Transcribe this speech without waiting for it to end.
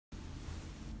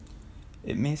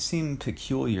It may seem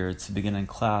peculiar to begin a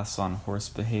class on horse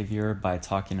behavior by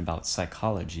talking about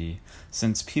psychology,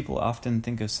 since people often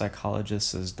think of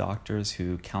psychologists as doctors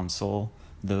who counsel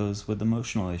those with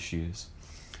emotional issues.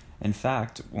 In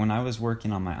fact, when I was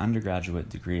working on my undergraduate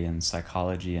degree in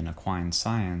psychology and equine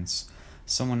science,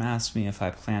 someone asked me if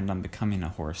I planned on becoming a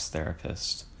horse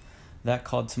therapist. That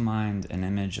called to mind an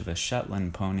image of a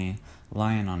Shetland pony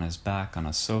lying on his back on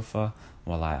a sofa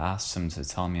while I asked him to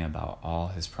tell me about all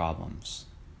his problems.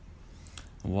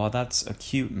 While that's a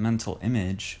cute mental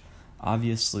image,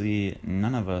 obviously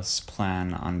none of us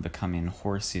plan on becoming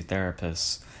horsey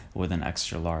therapists with an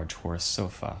extra large horse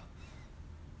sofa.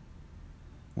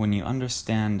 When you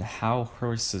understand how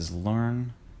horses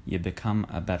learn, you become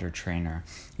a better trainer.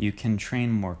 You can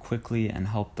train more quickly and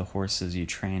help the horses you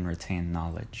train retain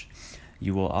knowledge.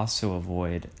 You will also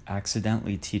avoid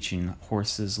accidentally teaching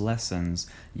horses lessons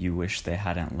you wish they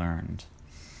hadn't learned.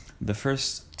 The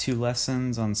first 2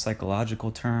 lessons on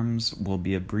psychological terms will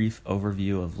be a brief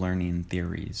overview of learning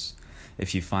theories.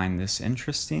 If you find this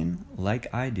interesting,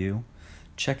 like I do,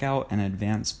 check out an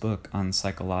advanced book on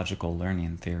psychological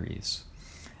learning theories.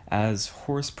 As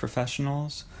horse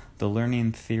professionals, the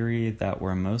learning theory that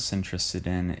we're most interested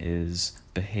in is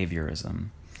behaviorism.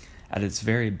 At its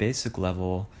very basic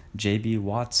level, J.B.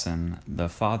 Watson, the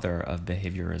father of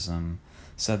behaviorism,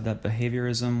 said that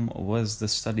behaviorism was the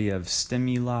study of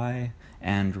stimuli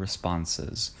and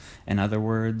responses. In other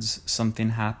words,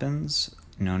 something happens,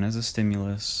 known as a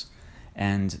stimulus,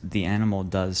 and the animal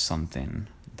does something.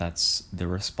 That's the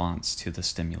response to the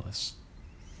stimulus.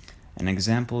 An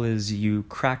example is you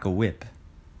crack a whip,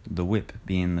 the whip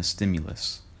being the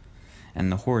stimulus, and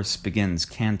the horse begins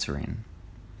cantering.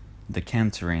 The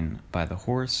cantering by the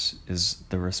horse is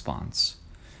the response.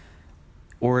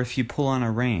 Or if you pull on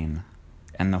a rein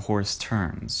and the horse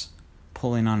turns,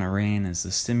 pulling on a rein is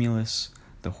the stimulus,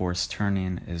 the horse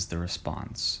turning is the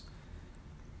response.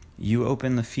 You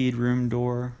open the feed room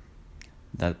door,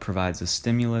 that provides a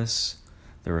stimulus.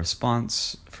 The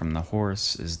response from the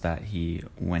horse is that he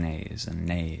whinnies and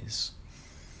neighs.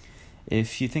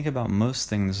 If you think about most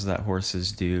things that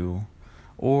horses do,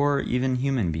 or even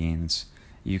human beings,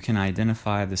 you can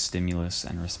identify the stimulus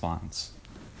and response.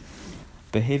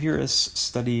 Behaviorists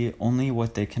study only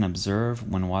what they can observe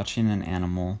when watching an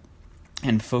animal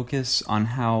and focus on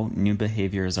how new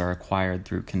behaviors are acquired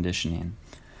through conditioning.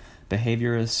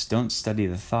 Behaviorists don't study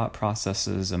the thought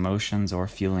processes, emotions, or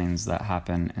feelings that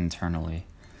happen internally.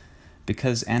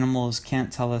 Because animals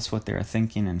can't tell us what they're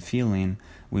thinking and feeling,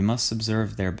 we must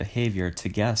observe their behavior to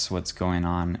guess what's going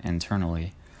on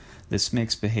internally. This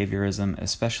makes behaviorism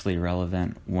especially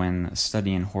relevant when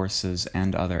studying horses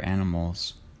and other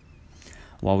animals.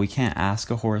 While we can't ask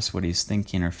a horse what he's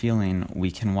thinking or feeling,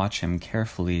 we can watch him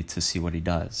carefully to see what he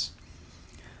does.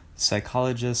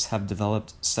 Psychologists have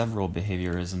developed several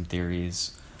behaviorism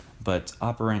theories, but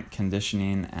operant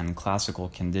conditioning and classical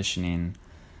conditioning,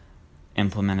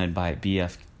 implemented by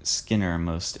B.F. Skinner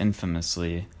most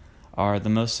infamously, are the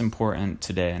most important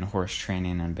today in horse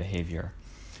training and behavior.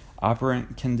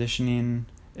 Operant conditioning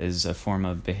is a form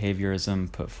of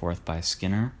behaviorism put forth by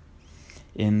Skinner.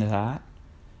 In that,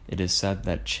 it is said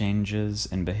that changes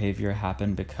in behavior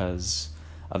happen because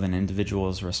of an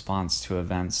individual's response to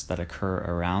events that occur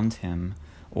around him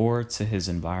or to his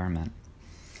environment.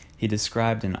 He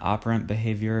described an operant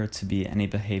behavior to be any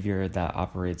behavior that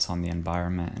operates on the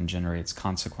environment and generates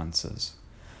consequences.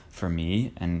 For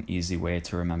me, an easy way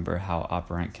to remember how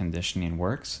operant conditioning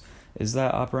works is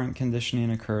that operant conditioning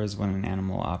occurs when an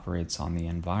animal operates on the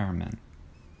environment.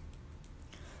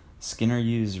 Skinner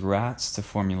used rats to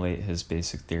formulate his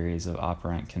basic theories of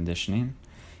operant conditioning.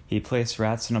 He placed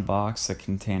rats in a box that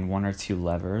contained 1 or 2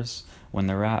 levers. When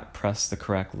the rat pressed the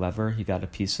correct lever, he got a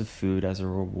piece of food as a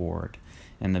reward.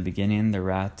 In the beginning, the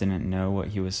rat didn't know what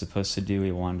he was supposed to do.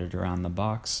 He wandered around the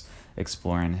box,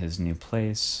 exploring his new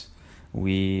place.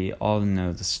 We all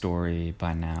know the story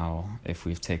by now if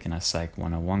we've taken a Psych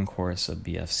 101 course of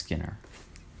B.F. Skinner.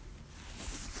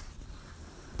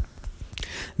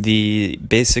 The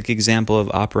basic example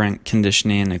of operant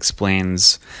conditioning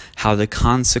explains how the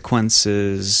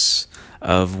consequences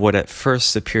of what at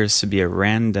first appears to be a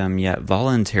random yet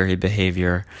voluntary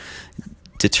behavior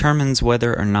determines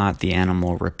whether or not the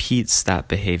animal repeats that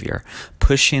behavior.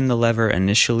 Pushing the lever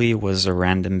initially was a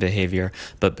random behavior,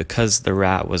 but because the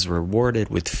rat was rewarded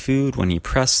with food when he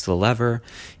pressed the lever,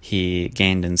 he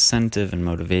gained incentive and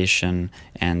motivation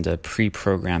and a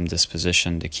pre-programmed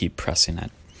disposition to keep pressing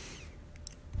it.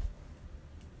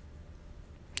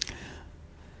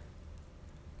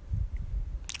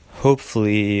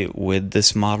 Hopefully, with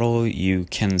this model, you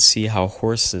can see how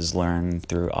horses learn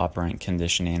through operant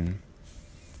conditioning.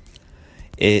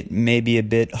 It may be a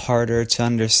bit harder to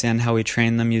understand how we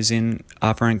train them using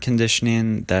operant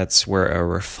conditioning. That's where a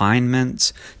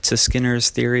refinement to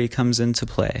Skinner's theory comes into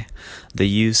play. The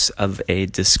use of a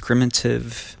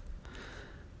discriminative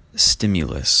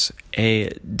stimulus. A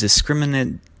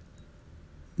discriminative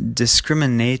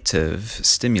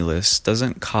stimulus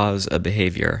doesn't cause a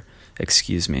behavior.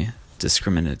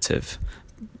 Discriminative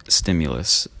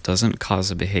stimulus doesn't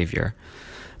cause a behavior,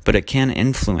 but it can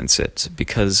influence it,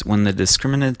 because when the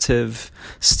discriminative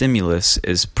stimulus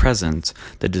is present,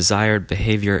 the desired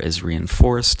behavior is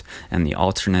reinforced and the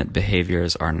alternate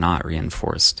behaviors are not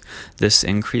reinforced. This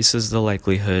increases the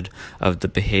likelihood of the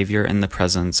behavior in the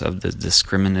presence of the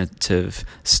discriminative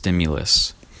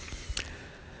stimulus.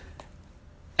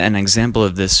 An example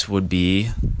of this would be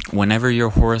whenever your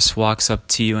horse walks up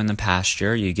to you in the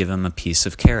pasture, you give him a piece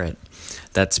of carrot.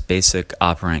 That's basic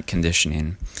operant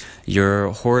conditioning. Your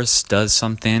horse does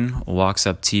something, walks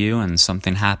up to you, and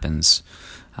something happens.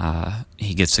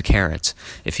 He gets a carrot.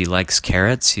 If he likes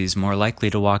carrots, he's more likely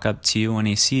to walk up to you when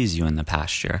he sees you in the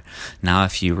pasture. Now,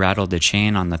 if you rattle the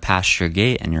chain on the pasture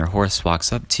gate and your horse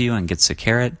walks up to you and gets a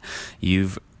carrot,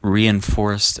 you've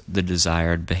reinforced the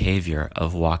desired behavior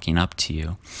of walking up to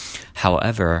you.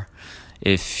 However,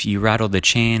 if you rattle the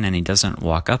chain and he doesn't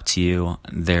walk up to you,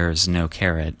 there's no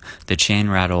carrot. The chain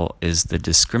rattle is the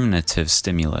discriminative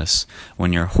stimulus.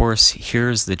 When your horse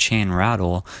hears the chain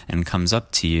rattle and comes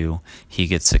up to you, he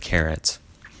gets a carrot.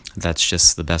 That's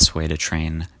just the best way to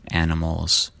train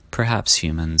animals. Perhaps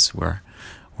humans. We're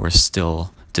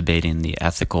still debating the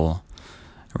ethical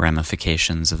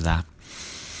ramifications of that.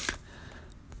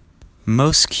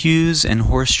 Most cues in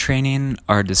horse training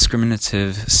are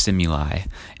discriminative stimuli.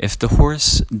 If the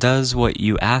horse does what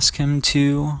you ask him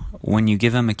to when you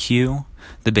give him a cue,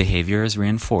 the behavior is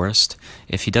reinforced.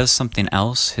 If he does something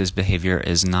else, his behavior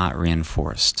is not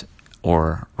reinforced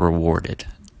or rewarded.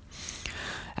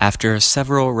 After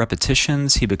several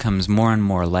repetitions, he becomes more and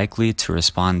more likely to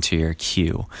respond to your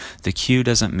cue. The cue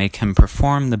doesn't make him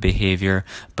perform the behavior,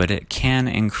 but it can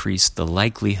increase the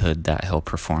likelihood that he'll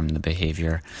perform the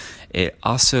behavior. It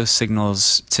also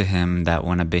signals to him that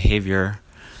when a behavior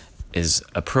is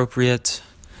appropriate,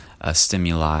 a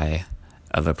stimuli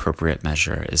of appropriate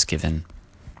measure is given.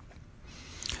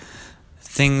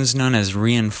 Things known as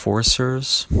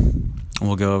reinforcers,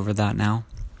 we'll go over that now.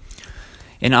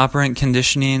 In operant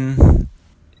conditioning,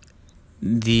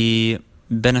 the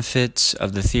benefit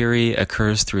of the theory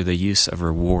occurs through the use of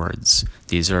rewards.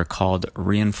 These are called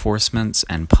reinforcements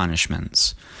and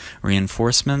punishments.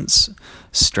 Reinforcements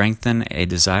strengthen a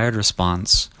desired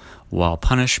response, while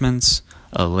punishments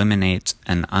eliminate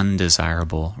an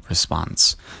undesirable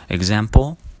response.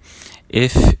 Example,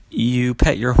 if you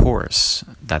pet your horse,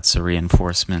 that's a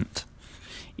reinforcement.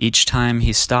 Each time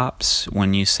he stops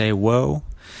when you say whoa,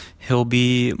 he'll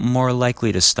be more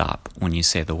likely to stop when you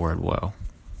say the word whoa.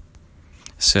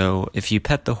 So if you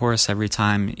pet the horse every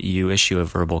time you issue a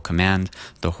verbal command,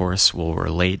 the horse will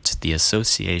relate the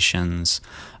associations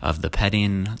of the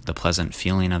petting, the pleasant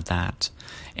feeling of that,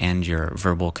 and your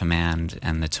verbal command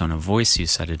and the tone of voice you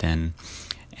set it in,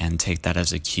 and take that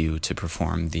as a cue to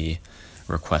perform the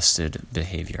requested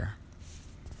behavior.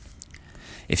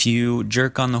 If you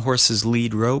jerk on the horse's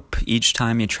lead rope each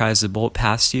time he tries to bolt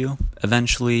past you,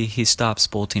 eventually he stops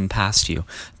bolting past you.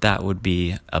 That would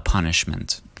be a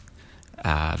punishment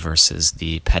versus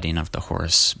the petting of the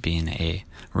horse being a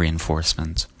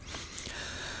reinforcement.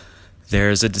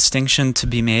 There's a distinction to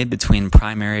be made between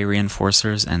primary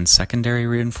reinforcers and secondary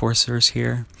reinforcers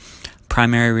here.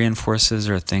 Primary reinforcers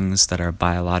are things that are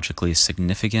biologically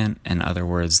significant. In other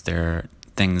words, they're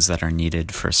things that are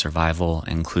needed for survival,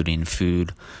 including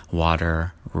food,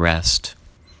 water, rest,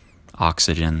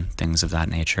 oxygen, things of that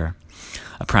nature.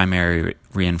 A primary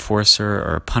reinforcer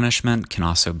or punishment can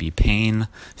also be pain,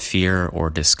 fear, or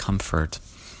discomfort.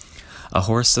 A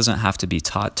horse doesn't have to be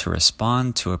taught to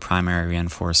respond to a primary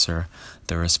reinforcer.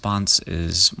 The response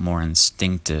is more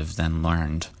instinctive than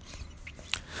learned.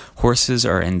 Horses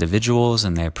are individuals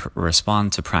and they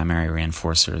respond to primary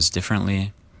reinforcers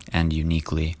differently and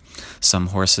uniquely. Some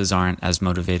horses aren't as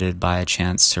motivated by a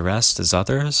chance to rest as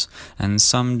others, and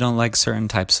some don't like certain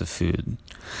types of food.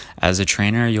 As a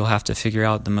trainer, you'll have to figure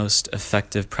out the most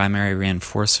effective primary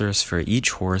reinforcers for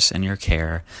each horse in your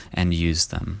care and use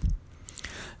them.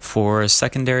 For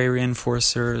secondary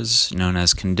reinforcers, known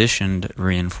as conditioned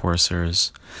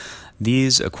reinforcers,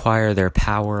 these acquire their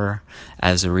power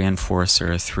as a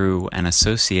reinforcer through an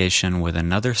association with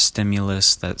another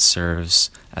stimulus that serves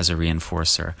as a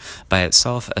reinforcer. By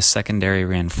itself, a secondary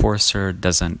reinforcer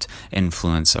doesn't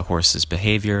influence a horse's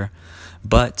behavior,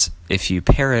 But if you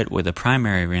pair it with a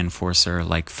primary reinforcer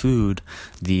like food,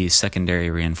 the secondary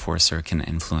reinforcer can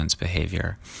influence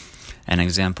behavior. An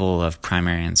example of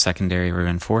primary and secondary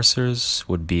reinforcers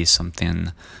would be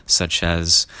something such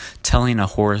as telling a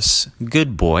horse,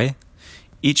 "Good boy,"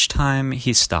 each time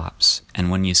he stops. And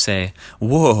when you say,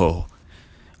 "Whoa,"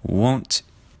 won't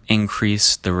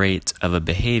increase the rate of a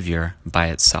behavior by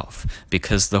itself,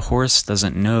 because the horse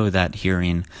doesn't know that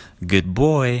hearing "good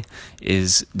boy"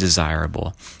 is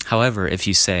desirable. However, if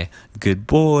you say "good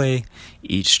boy"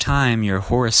 each time your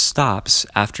horse stops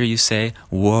after you say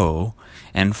 "whoa,"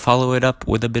 and follow it up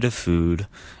with a bit of food,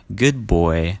 "good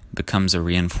boy" becomes a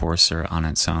reinforcer on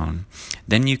its own.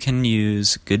 Then you can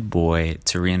use "good boy"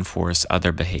 to reinforce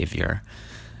other behavior.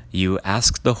 You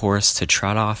ask the horse to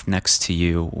trot off next to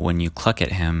you when you cluck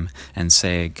at him and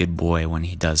say "good boy" when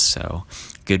he does so.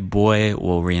 "Good boy"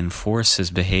 will reinforce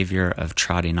his behavior of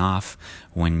trotting off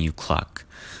when you cluck.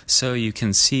 So you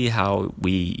can see how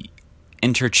we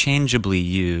interchangeably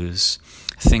use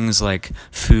things like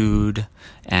food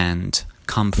and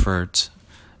comfort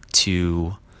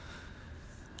to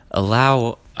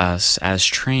allow us as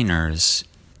trainers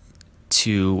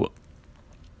to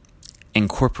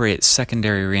incorporate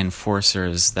secondary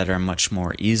reinforcers that are much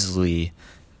more easily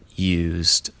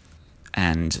used,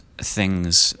 and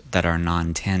things that are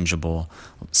non-tangible,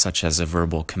 such as a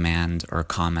verbal command or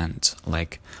comment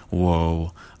like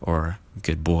 "whoa" or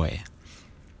 "good boy."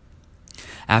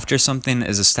 After something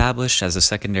is established as a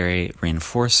secondary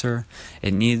reinforcer,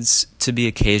 it needs to be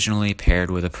occasionally paired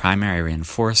with a primary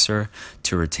reinforcer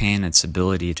to retain its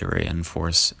ability to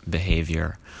reinforce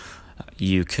behavior.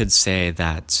 You could say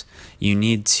that you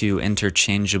need to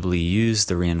interchangeably use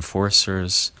the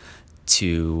reinforcers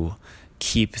to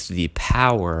keep the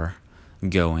power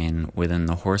going within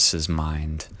the horse's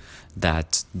mind,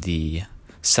 that the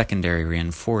secondary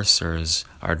reinforcers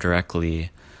are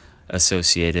directly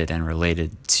associated and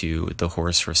related to the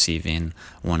horse receiving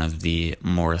one of the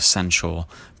more essential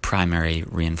primary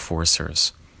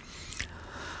reinforcers.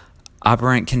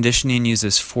 Operant conditioning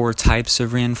uses 4 types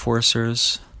of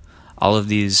reinforcers. All of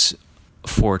these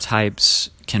 4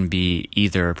 types can be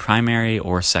either primary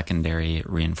or secondary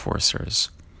reinforcers.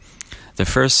 The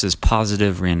first is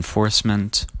positive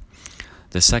reinforcement.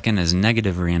 The second is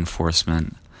negative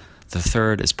reinforcement. The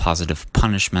third is positive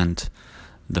punishment.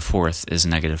 The fourth is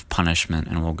negative punishment,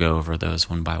 and we'll go over those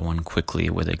one by one quickly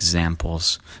with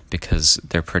examples because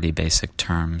they're pretty basic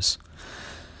terms.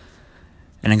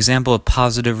 An example of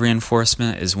positive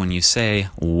reinforcement is when you say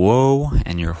 "whoa"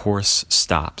 and your horse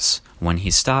stops. When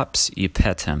he stops, you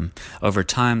pet him. Over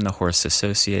time, the horse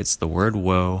associates the word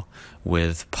 "whoa"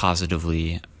 with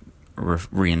positively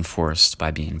reinforced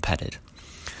by being petted.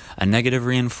 A negative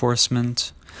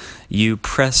reinforcement, you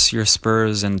press your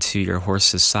spurs into your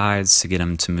horse's sides to get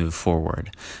him to move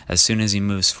forward. As soon as he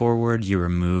moves forward, you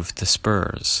remove the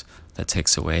spurs. That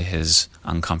takes away his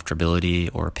uncomfortability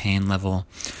or pain level.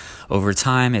 Over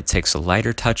time, it takes a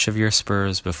lighter touch of your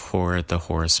spurs before the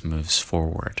horse moves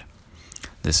forward.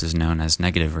 This is known as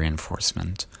negative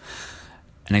reinforcement.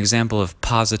 An example of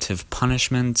positive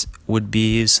punishment would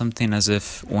be something as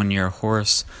if when your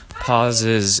horse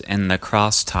pauses in the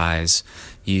cross ties,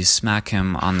 you smack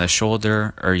him on the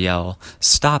shoulder or yell,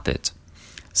 "Stop it."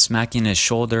 Smacking his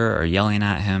shoulder or yelling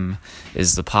at him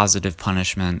is the positive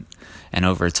punishment, and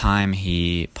over time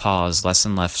he paws less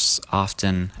and less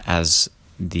often as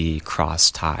the cross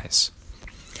ties.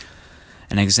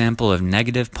 An example of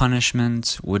negative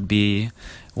punishment would be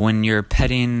when you're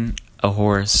petting a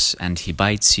horse and he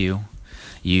bites you,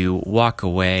 you walk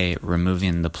away,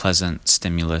 removing the pleasant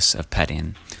stimulus of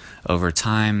petting. Over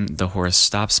time, the horse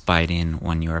stops biting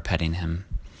when you are petting him.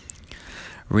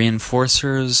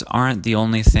 Reinforcers aren't the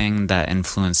only thing that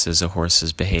influences a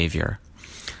horse's behavior.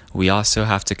 We also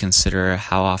have to consider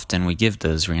how often we give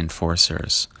those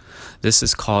reinforcers. This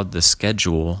is called the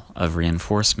schedule of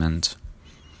reinforcement.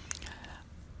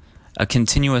 A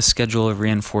continuous schedule of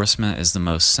reinforcement is the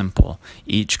most simple.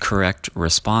 Each correct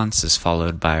response is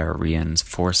followed by a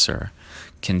reinforcer.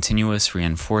 Continuous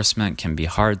reinforcement can be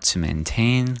hard to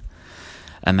maintain.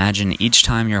 Imagine each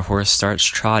time your horse starts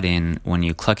trotting, when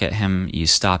you cluck at him, you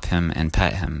stop him and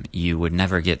pet him. You would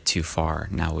never get too far,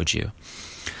 now would you?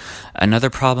 Another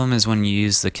problem is when you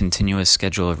use the continuous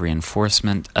schedule of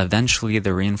reinforcement, eventually the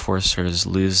reinforcers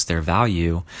lose their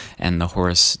value and the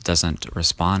horse doesn't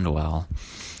respond well.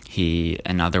 He,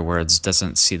 in other words,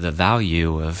 doesn't see the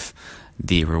value of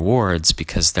the rewards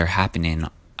because they're happening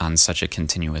on such a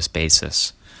continuous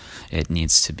basis. It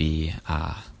needs to be,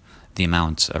 the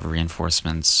amount of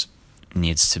reinforcements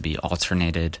needs to be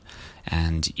alternated,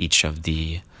 and each of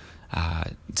the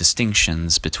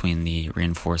distinctions between the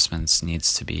reinforcements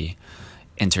needs to be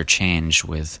interchanged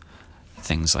with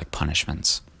things like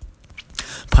punishments.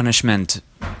 Punishment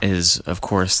is, of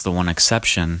course, the one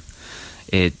exception.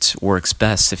 It works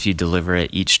best if you deliver it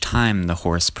each time the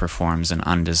horse performs an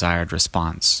undesired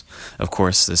response. Of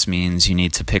course, this means you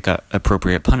need to pick up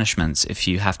appropriate punishments. If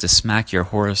you have to smack your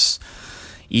horse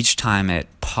each time it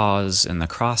paws in the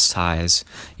cross ties,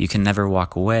 you can never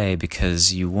walk away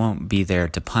because you won't be there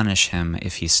to punish him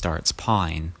if he starts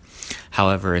pawing.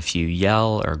 However, if you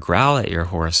yell or growl at your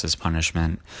horse as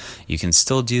punishment, you can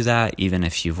still do that even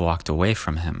if you've walked away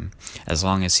from him. As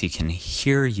long as he can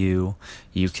hear you,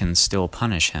 you can still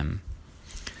punish him.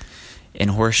 In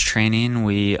horse training,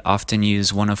 we often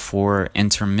use one of 4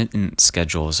 intermittent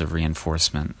schedules of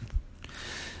reinforcement.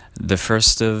 The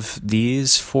first of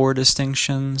these 4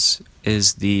 distinctions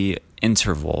is the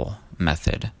interval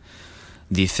method.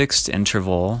 The fixed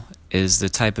interval is the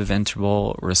type of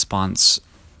interval response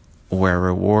where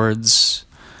rewards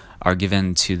are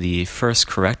given to the first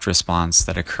correct response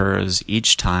that occurs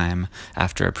each time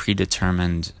after a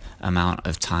predetermined amount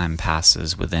of time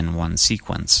passes within one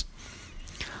sequence.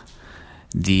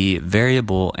 The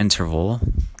variable interval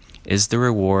is the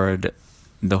reward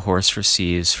the horse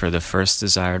receives for the first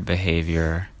desired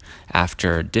behavior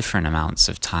after different amounts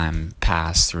of time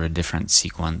pass through a different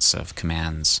sequence of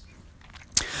commands.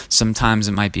 Sometimes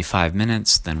it might be 5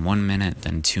 minutes, then 1 minute,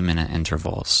 then 2-minute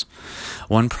intervals.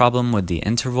 One problem with the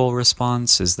interval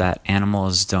response is that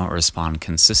animals don't respond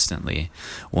consistently.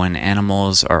 When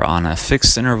animals are on a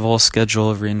fixed interval schedule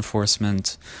of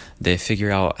reinforcement, they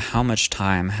figure out how much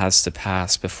time has to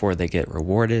pass before they get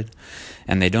rewarded,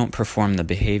 and they don't perform the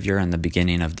behavior in the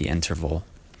beginning of the interval.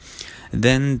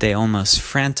 Then they almost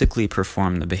frantically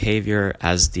perform the behavior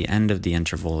as the end of the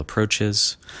interval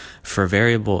approaches. For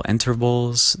variable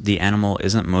intervals, the animal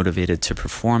isn't motivated to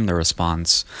perform the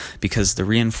response because the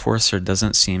reinforcer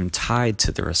doesn't seem tied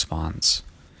to the response.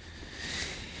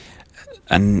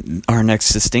 And our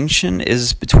next distinction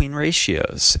is between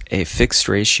ratios. A fixed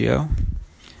ratio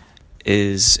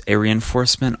is a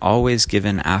reinforcement always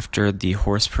given after the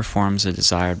horse performs a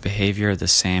desired behavior the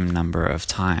same number of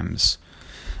times.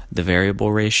 The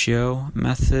variable ratio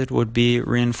method would be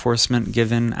reinforcement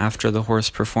given after the horse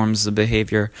performs the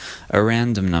behavior a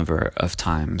random number of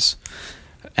times.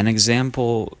 An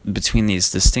example between these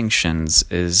distinctions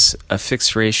is a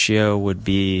fixed ratio would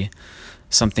be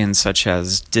something such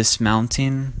as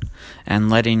dismounting and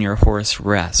letting your horse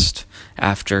rest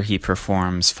after he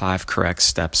performs 5 correct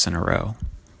steps in a row.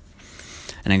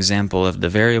 An example of the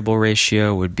variable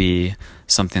ratio would be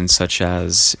something such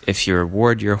as if you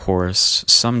reward your horse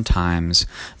sometimes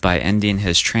by ending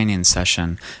his training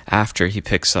session after he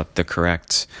picks up the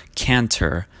correct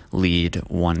canter lead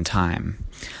 1 time.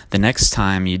 The next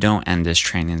time you don't end his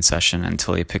training session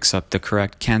until he picks up the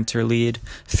correct canter lead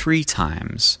 3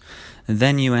 times.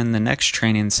 Then you end the next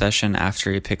training session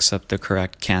after he picks up the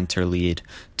correct canter lead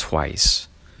twice.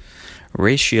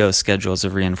 Ratio schedules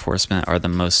of reinforcement are the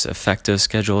most effective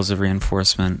schedules of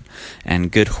reinforcement,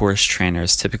 and good horse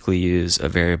trainers typically use a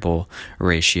variable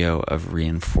ratio of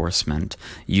reinforcement,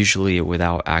 usually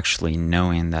without actually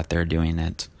knowing that they're doing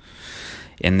it.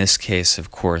 In this case,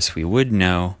 of course, we would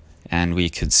know, and we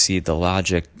could see the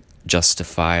logic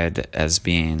justified as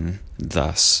being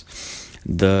thus.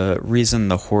 The reason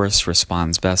the horse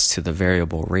responds best to the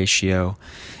variable ratio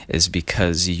is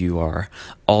because you are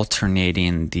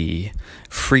alternating the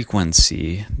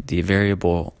frequency. The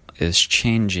variable is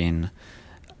changing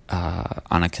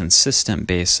on a consistent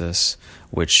basis,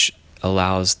 which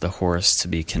allows the horse to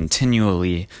be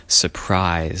continually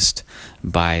surprised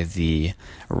by the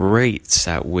rates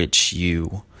at which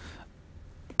you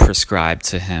prescribe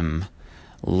to him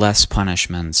less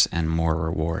punishments and more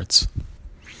rewards.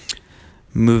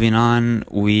 Moving on,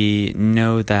 we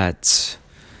know that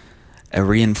a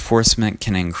reinforcement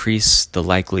can increase the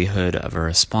likelihood of a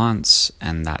response,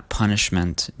 and that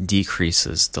punishment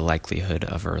decreases the likelihood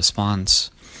of a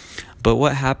response. But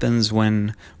what happens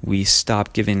when we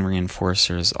stop giving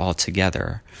reinforcers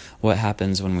altogether? What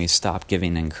happens when we stop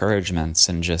giving encouragements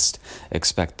and just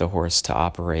expect the horse to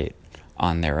operate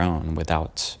on their own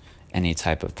without any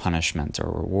type of punishment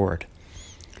or reward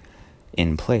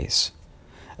in place?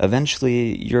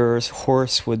 Eventually, your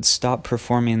horse would stop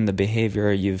performing the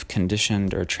behavior you've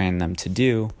conditioned or trained them to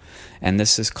do, and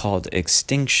this is called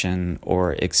extinction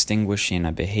or extinguishing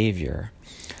a behavior.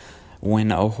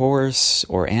 When a horse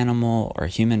or animal or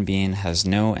human being has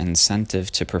no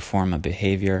incentive to perform a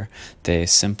behavior, they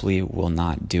simply will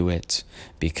not do it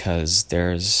because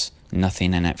there's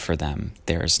nothing in it for them.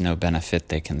 There's no benefit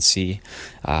they can see,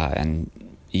 and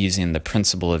using the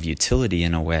principle of utility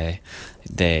in a way,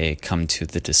 they come to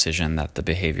the decision that the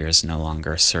behavior is no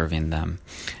longer serving them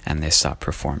and they stop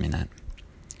performing it.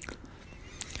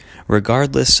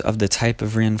 Regardless of the type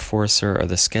of reinforcer or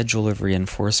the schedule of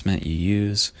reinforcement you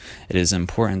use, it is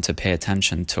important to pay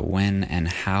attention to when and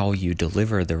how you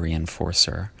deliver the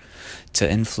reinforcer.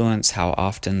 To influence how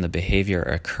often the behavior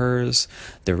occurs,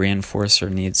 the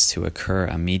reinforcer needs to occur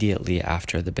immediately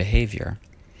after the behavior.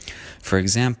 For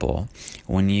example,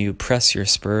 when you press your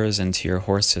spurs into your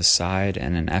horse's side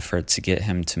in an effort to get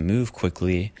him to move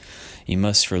quickly, you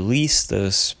must release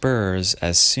those spurs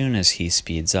as soon as he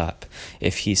speeds up.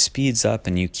 If he speeds up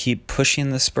and you keep pushing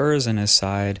the spurs in his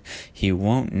side, he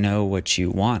won't know what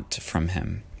you want from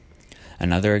him.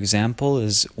 Another example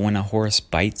is when a horse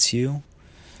bites you,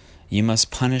 you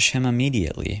must punish him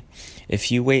immediately.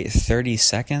 If you wait 30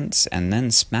 seconds and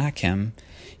then smack him,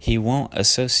 he won't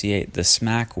associate the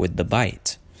smack with the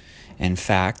bite. In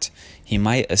fact, he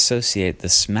might associate the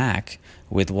smack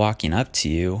with walking up to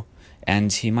you,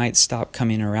 and he might stop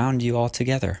coming around you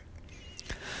altogether.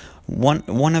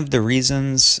 One of the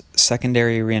reasons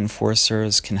secondary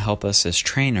reinforcers can help us as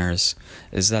trainers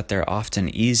is that they're often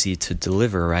easy to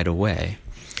deliver right away.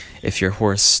 If your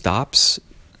horse stops,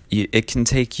 it can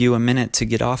take you a minute to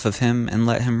get off of him and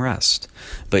let him rest,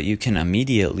 but you can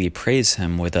immediately praise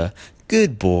him with a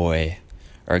 "good boy"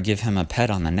 or give him a pet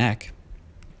on the neck.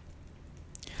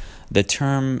 The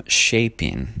term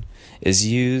shaping is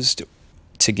used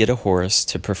to get a horse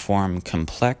to perform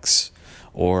complex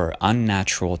or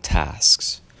unnatural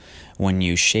tasks. When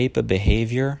you shape a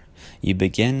behavior, you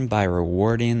begin by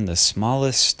rewarding the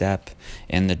smallest step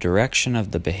in the direction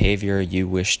of the behavior you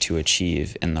wish to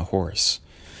achieve in the horse.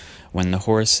 When the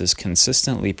horse is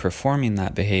consistently performing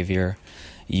that behavior,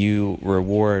 you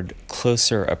reward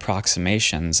closer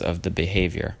approximations of the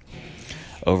behavior.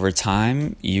 Over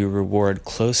time, you reward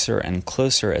closer and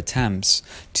closer attempts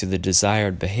to the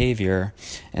desired behavior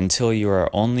until you are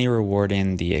only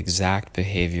rewarding the exact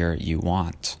behavior you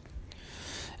want.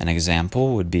 An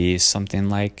example would be something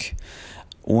like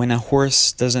when a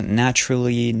horse doesn't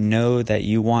naturally know that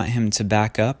you want him to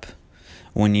back up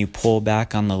when you pull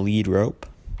back on the lead rope.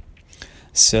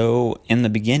 So in the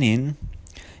beginning,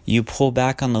 you pull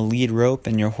back on the lead rope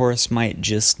and your horse might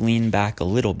just lean back a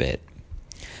little bit.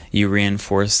 You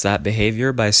reinforce that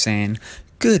behavior by saying,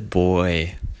 "good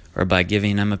boy," or by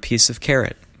giving him a piece of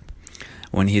carrot.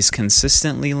 When he's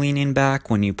consistently leaning back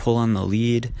when you pull on the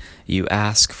lead, you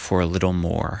ask for a little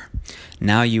more.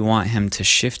 Now you want him to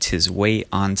shift his weight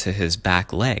onto his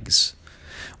back legs.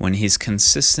 When he's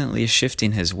consistently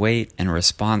shifting his weight in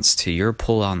response to your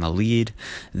pull on the lead,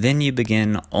 then you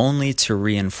begin only to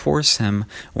reinforce him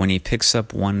when he picks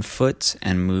up one foot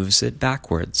and moves it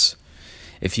backwards.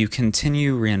 If you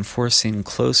continue reinforcing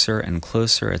closer and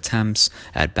closer attempts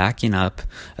at backing up,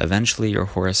 eventually your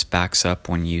horse backs up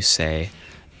when you say,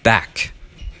 "back."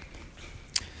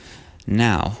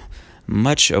 Now,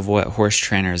 much of what horse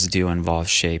trainers do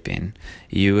involves shaping.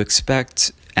 You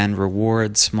expect and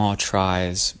reward small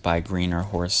tries by greener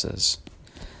horses.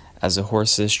 As a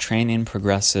horse's training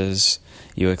progresses,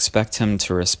 you expect him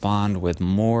to respond with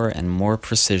more and more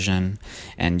precision,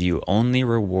 and you only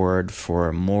reward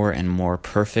for more and more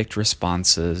perfect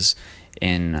responses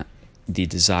in the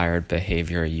desired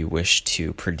behavior you wish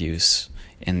to produce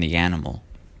in the animal.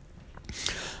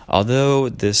 Although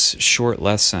this short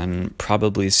lesson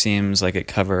probably seems like it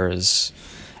covers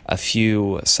a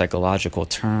few psychological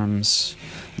terms,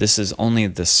 this is only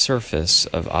the surface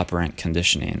of operant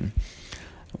conditioning.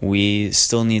 We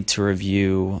still need to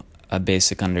review a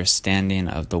basic understanding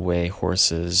of the way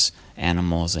horses,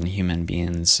 animals, and human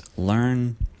beings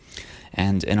learn.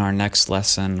 And in our next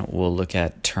lesson, we'll look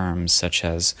at terms such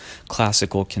as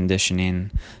classical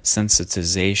conditioning,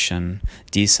 sensitization,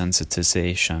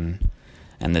 desensitization,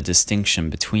 and the distinction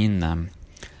between them.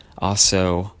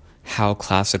 Also, how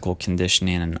classical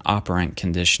conditioning and operant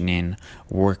conditioning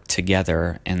work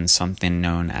together in something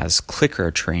known as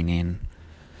clicker training.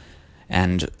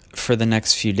 And for the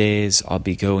next few days, I'll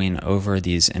be going over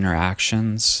these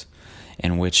interactions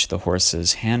in which the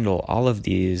horses handle all of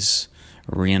these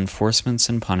reinforcements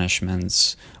and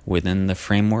punishments within the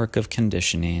framework of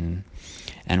conditioning,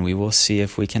 and we will see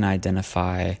if we can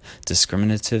identify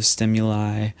discriminative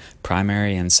stimuli,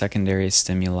 primary and secondary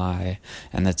stimuli,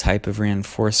 and the type of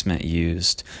reinforcement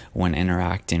used when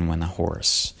interacting with a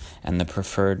horse, and the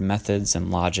preferred methods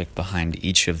and logic behind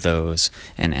each of those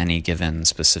in any given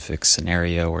specific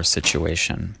scenario or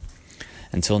situation.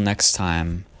 Until next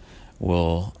time,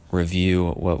 we'll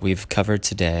review what we've covered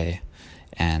today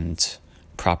and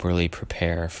properly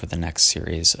prepare for the next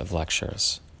series of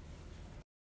lectures.